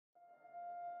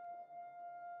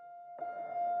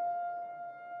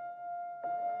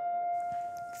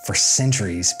For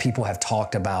centuries, people have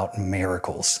talked about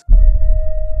miracles.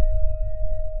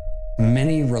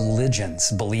 Many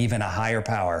religions believe in a higher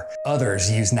power.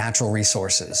 Others use natural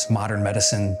resources, modern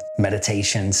medicine,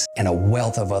 meditations, and a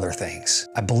wealth of other things.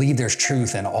 I believe there's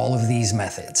truth in all of these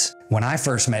methods. When I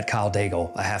first met Kyle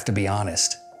Daigle, I have to be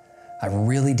honest, I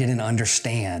really didn't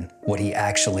understand what he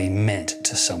actually meant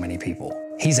to so many people.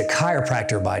 He's a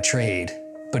chiropractor by trade,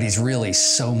 but he's really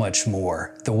so much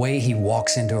more. The way he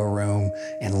walks into a room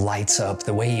and lights up,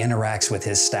 the way he interacts with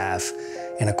his staff,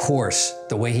 and of course,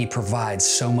 the way he provides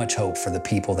so much hope for the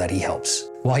people that he helps.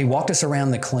 While he walked us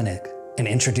around the clinic and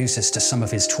introduced us to some of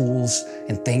his tools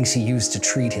and things he used to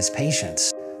treat his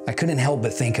patients, I couldn't help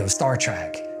but think of Star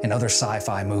Trek and other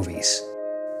sci-fi movies.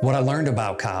 What I learned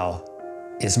about Kyle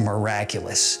is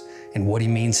miraculous, and what he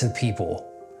means to people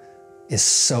is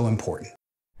so important.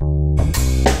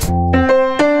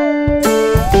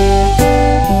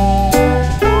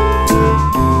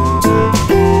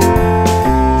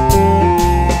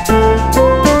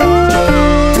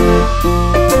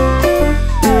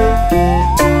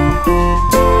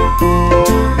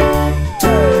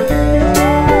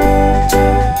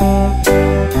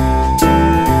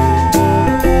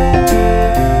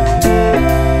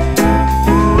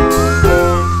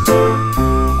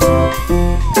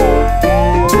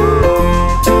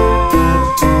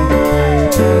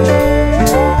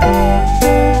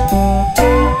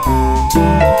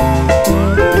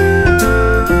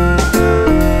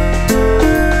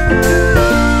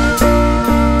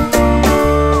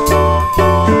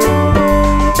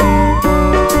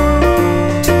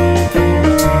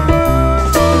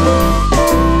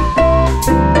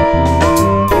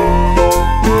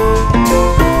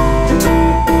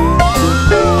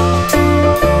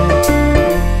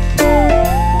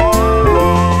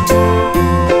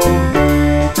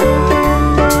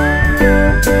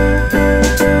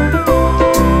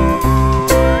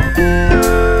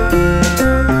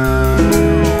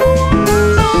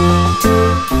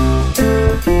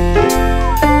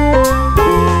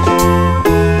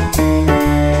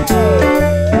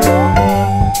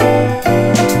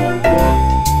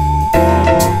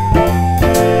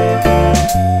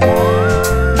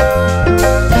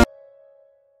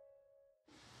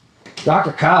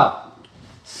 Dr. Kyle,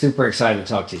 super excited to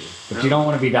talk to you, but you don't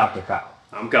want to be Dr. Kyle.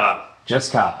 I'm Kyle.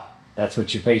 Just Kyle. That's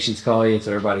what your patients call you. It's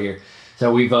everybody here.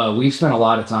 So we've spent a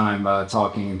lot of time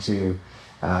talking to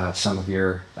some of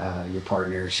your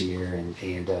partners here and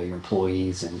your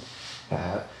employees, and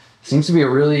seems to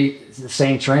be the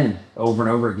same trend over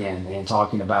and over again, and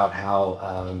talking about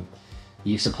how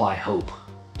you supply hope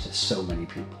to so many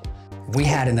people. We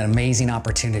had an amazing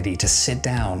opportunity to sit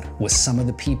down with some of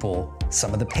the people,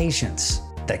 some of the patients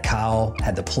that Kyle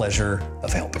had the pleasure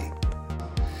of helping.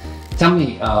 Tell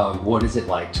me, what is it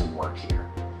like to work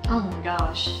here? Oh my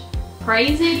gosh,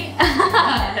 crazy.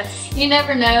 You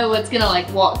never know what's gonna like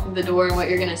walk through the door and what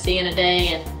you're gonna see in a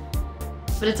day,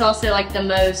 but it's also like the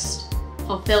most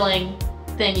fulfilling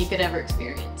thing you could ever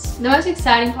experience. The most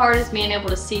exciting part is being able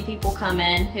to see people come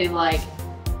in who like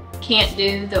can't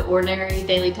do the ordinary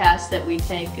daily tasks that we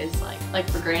take as like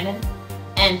for granted,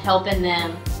 and helping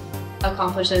them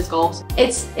accomplish those goals.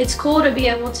 It's cool to be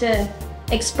able to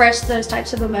express those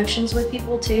types of emotions with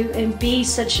people too, and be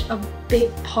such a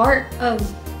big part of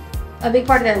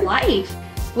their life.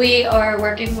 We are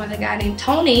working with a guy named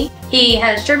Tony. He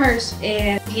has tremors,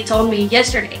 and he told me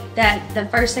yesterday that the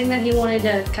first thing that he wanted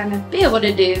to kind of be able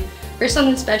to do for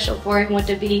something special for him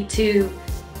would be to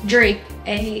drink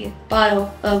a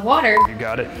bottle of water. You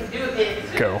got it.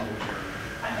 Go.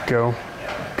 Go.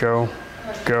 Go.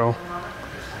 Go.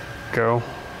 Go.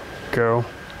 Go.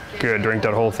 Good. Drink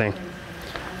that whole thing.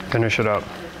 Finish it up.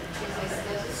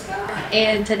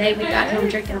 And today we got him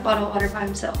drinking a bottle of water by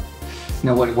himself.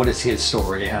 Now, what is his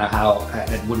story?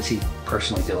 What is he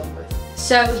personally dealing with?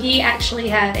 So he actually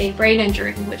had a brain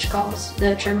injury which caused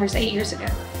the tremors 8 years ago.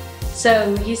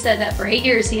 So he said that for 8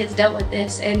 years he has dealt with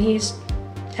this, and he's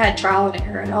had trial and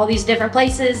error in all these different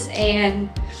places, and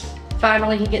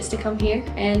finally he gets to come here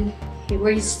and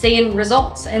where he's seeing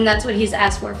results, and that's what he's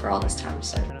asked for all this time.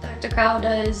 So Dr. Kyle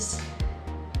does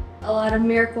a lot of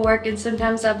miracle work, and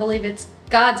sometimes I believe it's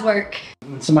God's work.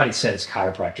 When somebody says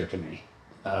chiropractor to me,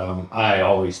 I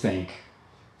always think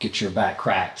get your back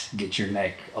cracked, get your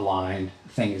neck aligned,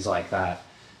 things like that.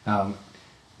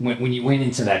 When you went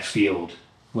into that field,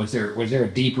 was there a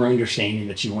deeper understanding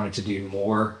that you wanted to do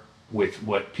more with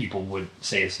what people would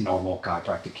say is normal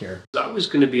chiropractic care? I was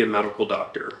going to be a medical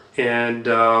doctor, and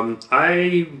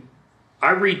I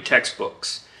read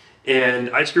textbooks, and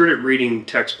I started reading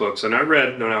textbooks, and I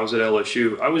read when I was at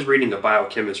LSU, I was reading a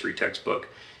biochemistry textbook,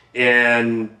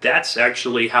 And that's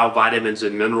actually how vitamins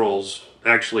and minerals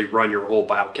actually run your whole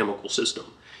biochemical system.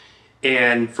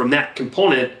 And from that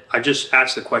component, I just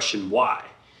asked the question, why?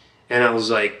 And I was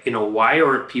like, you know, why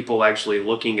aren't people actually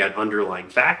looking at underlying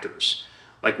factors?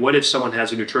 Like, what if someone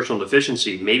has a nutritional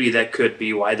deficiency? Maybe that could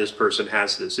be why this person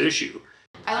has this issue.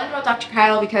 I learned about Dr.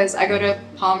 Kyle because I go to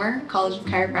Palmer College of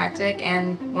Chiropractic,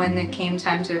 and when it came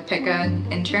time to pick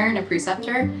an intern, a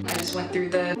preceptor, I just went through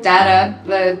the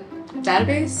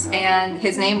database, and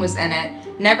his name was in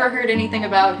it. Never heard anything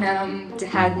about him,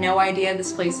 had no idea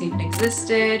this place even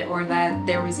existed, or that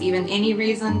there was even any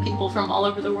reason people from all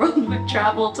over the world would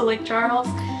travel to Lake Charles.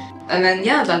 And then,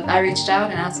 yeah, I reached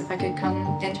out and asked if I could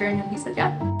come intern, and he said,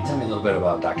 yeah. Tell me a little bit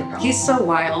about Dr. Kyle. He's so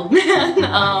wild,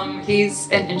 man. He's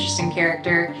an interesting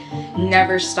character,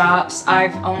 never stops.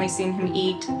 I've only seen him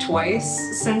eat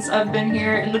twice since I've been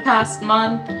here in the past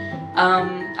month.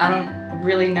 I don't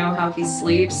really know how he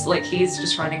sleeps. Like, he's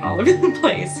just running all over the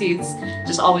place. He's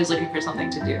just always looking for something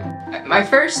to do. My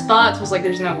first thought was like,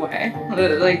 there's no way.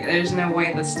 Like, there's no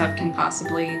way this stuff can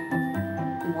possibly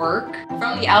work.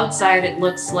 From the outside, it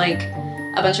looks like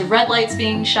a bunch of red lights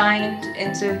being shined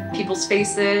into people's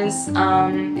faces.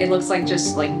 It looks like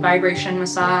just like vibration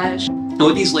massage.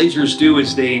 What these lasers do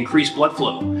is they increase blood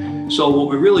flow. So what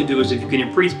we really do is if you can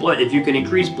increase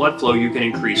blood flow, you can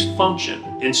increase function.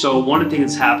 And so one of the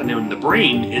things that's happening in the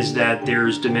brain is that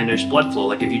there's diminished blood flow.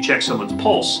 Like if you check someone's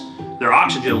pulse, their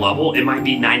oxygen level, it might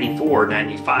be 94,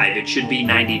 95. It should be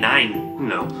 99, you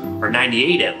know, or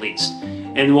 98 at least.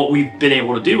 And what we've been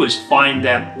able to do is find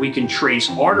that we can trace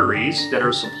arteries that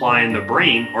are supplying the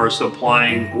brain or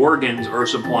supplying organs or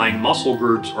supplying muscle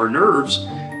groups or nerves,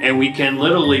 and we can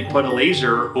literally put a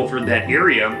laser over that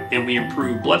area and we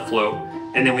improve blood flow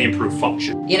and then we improve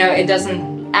function. You know, it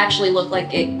doesn't actually look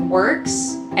like it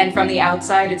works, and from the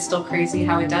outside it's still crazy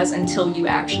how it does until you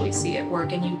actually see it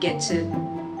work and you get to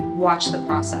watch the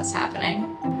process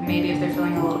happening. Maybe if they're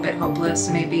feeling a little bit hopeless,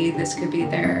 maybe this could be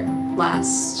their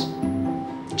last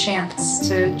chance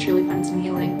to truly find some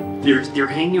healing. They're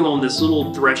hanging on this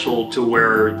little threshold to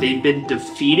where they've been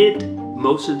defeated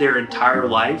most of their entire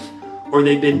life, or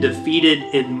they've been defeated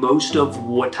in most of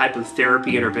what type of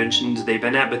therapy interventions they've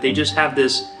been at, but they just have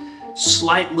this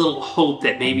slight little hope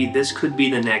that maybe this could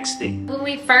be the next thing. When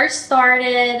we first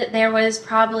started, there was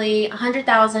probably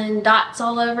 100,000 dots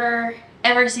all over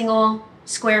every single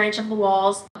square inch of the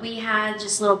walls. We had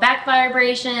just little back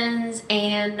vibrations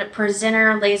and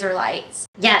presenter laser lights.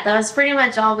 Yeah, that was pretty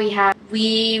much all we had.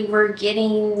 We were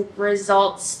getting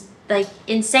results, like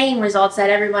insane results that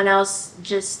everyone else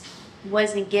just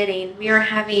wasn't getting. We were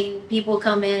having people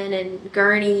come in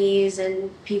gurneys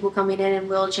and people coming in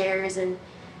wheelchairs, and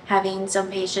having some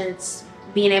patients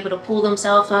being able to pull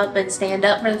themselves up and stand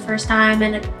up for the first time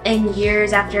in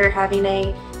years after having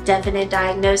a definite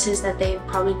diagnosis that they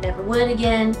probably never would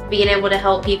again. Being able to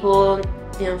help people,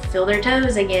 you know, feel their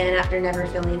toes again after never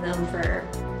feeling them for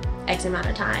X amount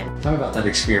of time. Tell me about that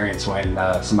experience when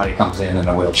somebody comes in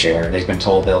a wheelchair. They've been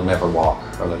told they'll never walk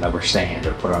or they'll never stand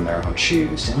or put on their own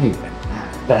shoes. Tell me about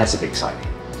that. That has to be exciting.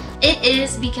 It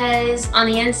is, because on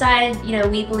the inside, you know,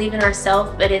 we believe in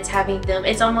ourselves, but it's having them,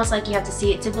 it's almost like you have to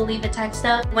see it to believe it type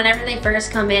stuff. Whenever they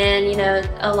first come in, you know,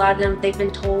 a lot of them, they've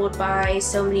been told by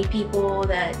so many people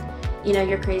that, you know,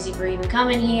 you're crazy for even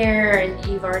coming here, and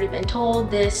you've already been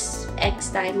told this X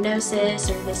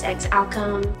diagnosis or this X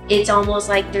outcome. It's almost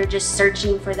like they're just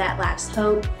searching for that last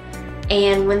hope.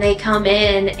 And when they come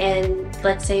in, and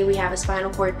let's say we have a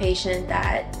spinal cord patient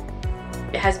that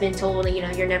has been told, you know,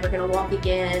 you're never going to walk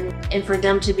again, and for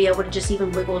them to be able to just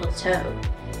even wiggle a toe,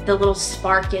 the little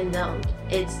spark in them,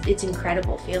 it's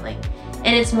incredible feeling.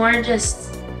 And it's more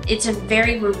just, it's a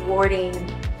very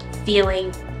rewarding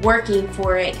feeling working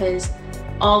for it, because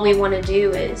all we want to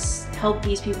do is help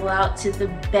these people out to the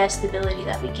best ability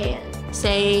that we can.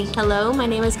 Say hello, my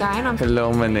name is Guy.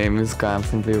 Hello, my name is Guy. I'm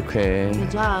from the UK.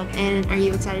 Good job. And are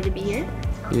you excited to be here?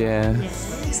 Yeah.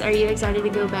 Yes. Are you excited to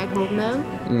go back home though?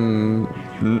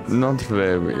 Not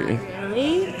very.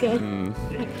 Really? Good.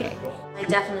 Okay. I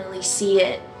definitely see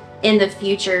it in the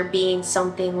future being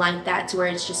something like that, to where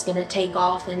it's just going to take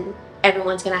off and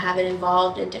everyone's going to have it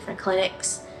involved in different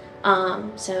clinics.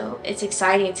 So it's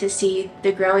exciting to see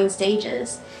the growing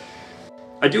stages.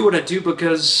 I do what I do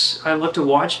because I love to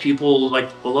watch people, like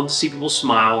I love to see people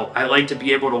smile. I like to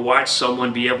be able to watch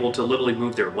someone be able to literally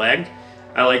move their leg.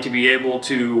 I like to be able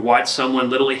to watch someone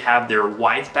literally have their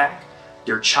wife back,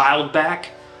 their child back.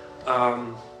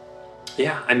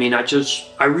 Yeah, I mean, I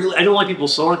don't like people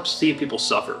see people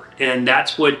suffer, and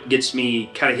that's what gets me,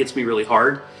 kind of hits me really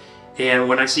hard. And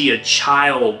when I see a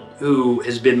child who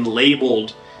has been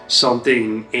labeled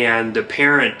something and the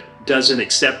parent doesn't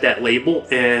accept that label,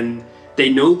 and they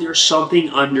know there's something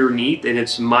underneath, and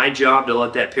it's my job to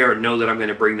let that parent know that I'm going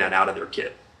to bring that out of their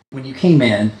kid. When you came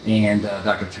in and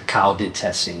Dr. Kyle did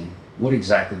testing, what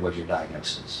exactly was your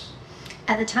diagnosis?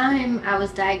 At the time, I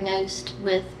was diagnosed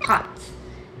with POTS,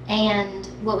 and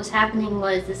what was happening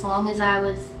was, as long as I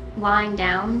was lying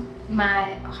down,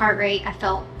 my heart rate, I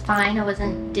felt fine, I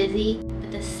wasn't dizzy.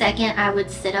 But the second I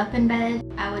would sit up in bed,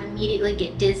 I would immediately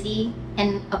get dizzy,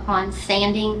 and upon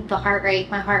standing, my heart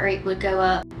rate would go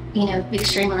up, you know,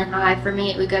 extremely high. For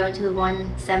me, it would go into the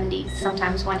 170s,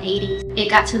 sometimes 180s. It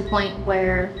got to the point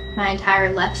where my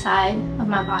entire left side of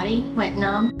my body went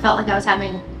numb. Felt like I was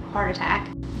having a heart attack.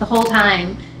 The whole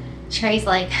time, Trey's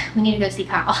like, we need to go see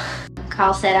Kyle.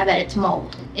 Kyle said, I bet it's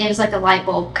mold. It was like a light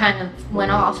bulb kind of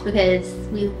went off, because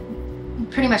we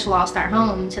pretty much lost our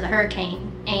home to the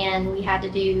hurricane, and we had to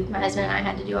do, my husband and I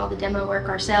had to do all the demo work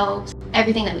ourselves.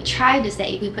 Everything that we tried to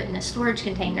save, we put in a storage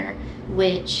container,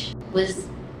 which was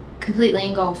completely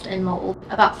engulfed in mold.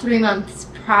 About 3 months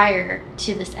prior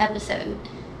to this episode,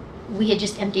 we had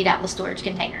just emptied out the storage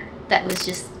container that was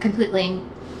just completely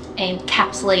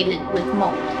encapsulated with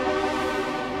mold.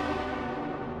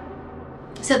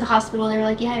 So at the hospital, they were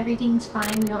like, yeah, everything's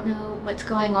fine. We don't know what's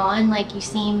going on. Like, you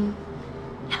seem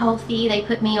healthy. They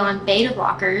put me on beta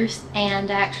blockers,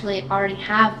 and I actually already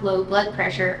have low blood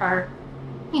pressure, or,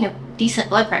 you know, decent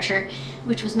blood pressure,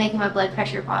 which was making my blood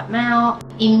pressure bottom out.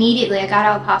 Immediately, I got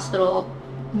out of the hospital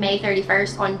May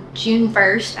 31st. On June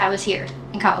 1st, I was here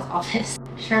in Kyle's office.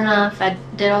 Sure enough, I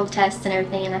did all the tests and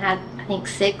everything, and I had, I think,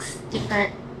 6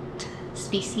 different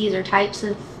species or types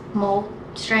of mold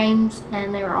strains,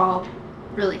 and they were all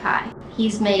really high.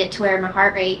 He's made it to where my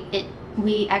heart rate,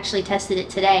 we actually tested it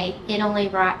today, it only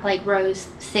rose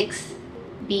 6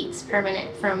 beats per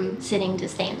minute from sitting to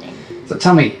standing. So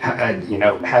tell me, you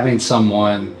know, having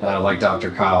someone like Dr.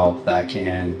 Kyle that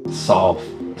can solve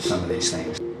some of these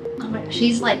things. Oh my gosh,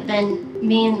 he's like been,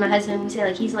 me and my husband, we say,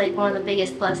 like, he's like one of the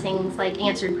biggest blessings, like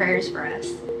answered prayers for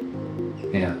us.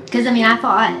 Yeah. Because I mean, I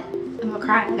thought, I'm gonna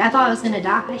cry, like, I thought I was gonna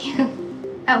die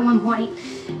at one point.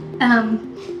 I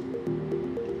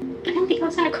didn't think I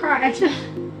was gonna cry.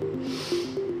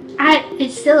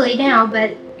 It's silly now,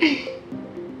 but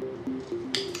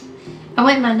I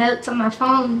went in my notes on my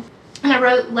phone and I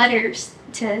wrote letters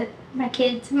to my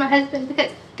kids and my husband,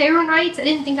 because there were nights I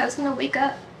didn't think I was gonna wake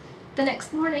up the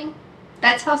next morning.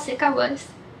 That's how sick I was.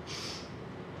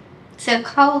 So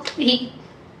Kyle, I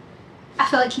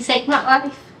feel like he saved my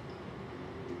life.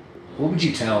 What would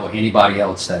you tell anybody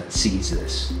else that sees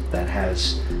this, that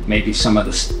has maybe some of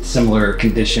the similar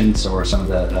conditions or some of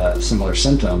the similar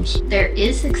symptoms? There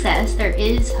is success, there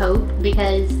is hope,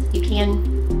 because you can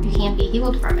be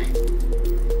healed from it.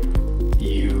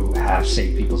 You have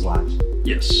saved people's lives.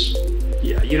 Yes.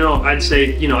 Yeah, you know, I'd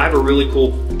say, you know, I have a really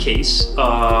cool case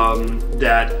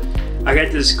that I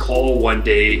got this call one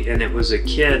day, and it was a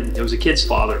kid's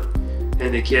father.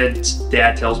 And the kid's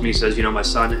dad tells me, he says, you know, my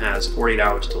son has 48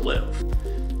 hours to live.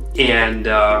 And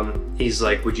he's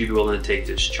like, would you be willing to take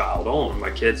this child on? My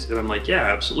kids, and I'm like,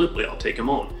 yeah, absolutely, I'll take him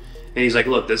on. And he's like,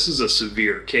 look, this is a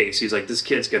severe case. He's like, this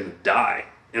kid's gonna die.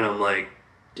 And I'm like,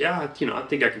 yeah, you know, I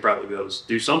think I could probably be able to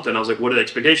do something. I was like, what is the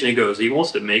expectation? He goes, he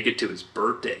wants to make it to his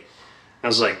birthday. I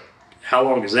was like, how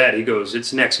long is that? He goes,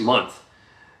 it's next month.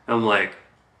 I'm like,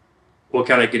 what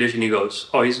kind of condition? He goes,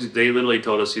 oh, they literally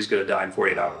told us he's gonna die in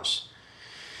 48 hours.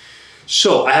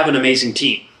 So I have an amazing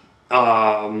team.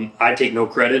 I take no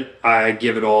credit. I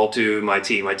give it all to my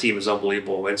team. My team is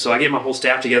unbelievable. And so I get my whole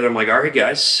staff together. I'm like, all right,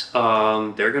 guys,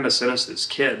 they're going to send us this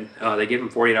kid. They gave him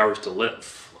 48 hours to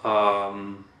live.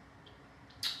 We're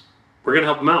going to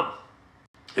help him out.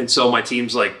 And so my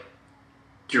team's like,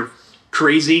 you're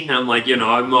crazy. And I'm like, you know,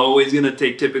 I'm always going to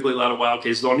take typically a lot of wild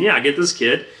cases on. Yeah, I get this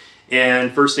kid.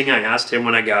 And first thing I asked him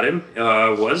when I got him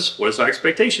was, what is our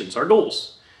expectations, our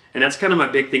goals? And that's kind of my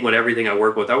big thing with everything I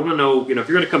work with. I want to know, you know, if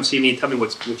you're going to come see me, tell me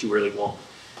what you really want.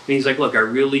 And he's like, look, I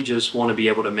really just want to be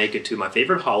able to make it to my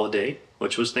favorite holiday,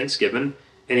 which was Thanksgiving,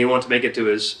 and he wanted to make it to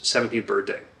his 17th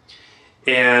birthday.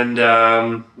 And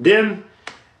then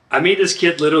I made this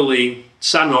kid literally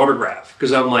sign an autograph,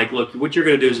 because I'm like, look, what you're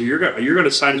going to do is you're going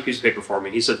to sign this piece of paper for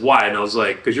me. He said, why? And I was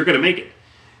like, because you're going to make it.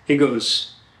 He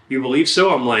goes, you believe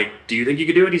so? I'm like, do you think you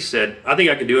could do it? He said, I think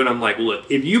I could do it. I'm like,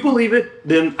 look, if you believe it,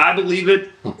 then I believe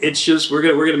it. It's just, we're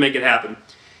gonna make it happen.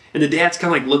 And the dad's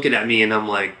kind of like looking at me, and I'm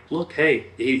like, look, hey,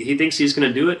 he thinks he's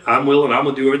gonna do it. I'm willing. I'm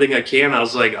gonna do everything I can. I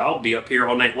was like, I'll be up here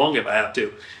all night long if I have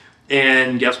to.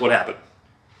 And guess what happened?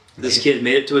 This kid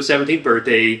made it to his 17th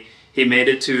birthday. He made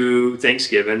it to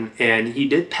Thanksgiving, and he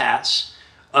did pass.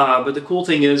 But the cool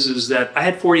thing is that I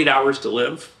had 48 hours to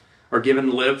live. given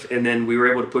to live, and then we were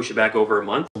able to push it back over a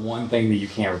month. One thing that you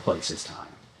can't replace is time,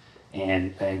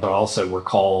 but also we're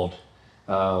called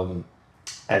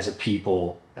as a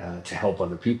people to help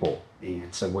other people,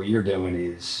 and so what you're doing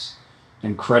is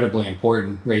incredibly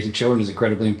important. Raising children is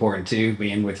incredibly important too,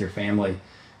 being with your family,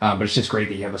 but it's just great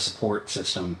that you have a support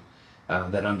system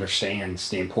that understands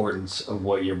the importance of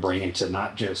what you're bringing to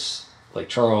not just Lake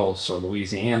Charles or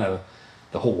Louisiana,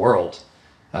 the whole world.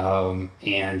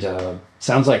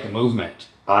 Sounds like a movement.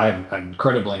 I'm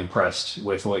incredibly impressed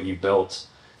with what you built.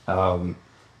 And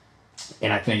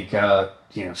I think,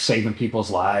 saving people's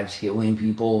lives, healing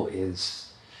people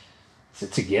it's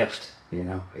a gift,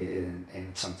 and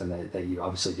it's something that you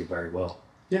obviously do very well.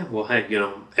 Yeah, well, hey,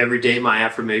 every day my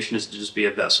affirmation is to just be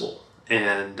a vessel.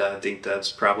 And I think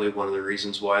that's probably one of the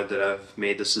reasons why that I've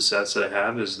made the success that I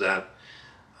have, is that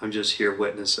I'm just here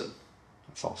witnessing.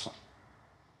 That's awesome.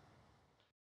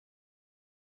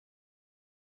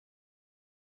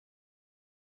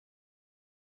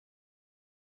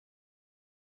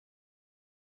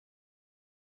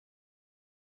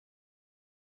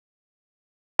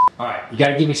 All right, you got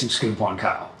to give me some scoop on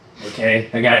Kyle, okay?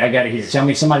 I got to hear.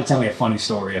 Somebody tell me a funny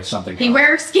story of something. He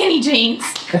wears skinny jeans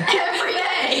every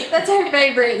day. That's her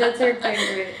favorite. That's her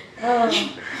favorite.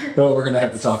 Oh, we're gonna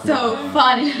have to talk about So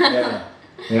funny.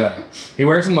 Yeah. He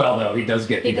wears them well though. He does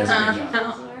get. He does a good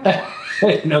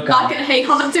job. No comment. Not gonna hate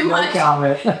on him too much. No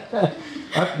comment.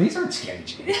 These aren't skinny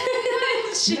jeans.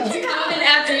 she's coming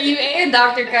after you and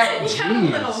Dr. Cohen.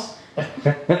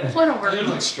 Jeez. What a word. They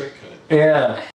look straight cut. Yeah.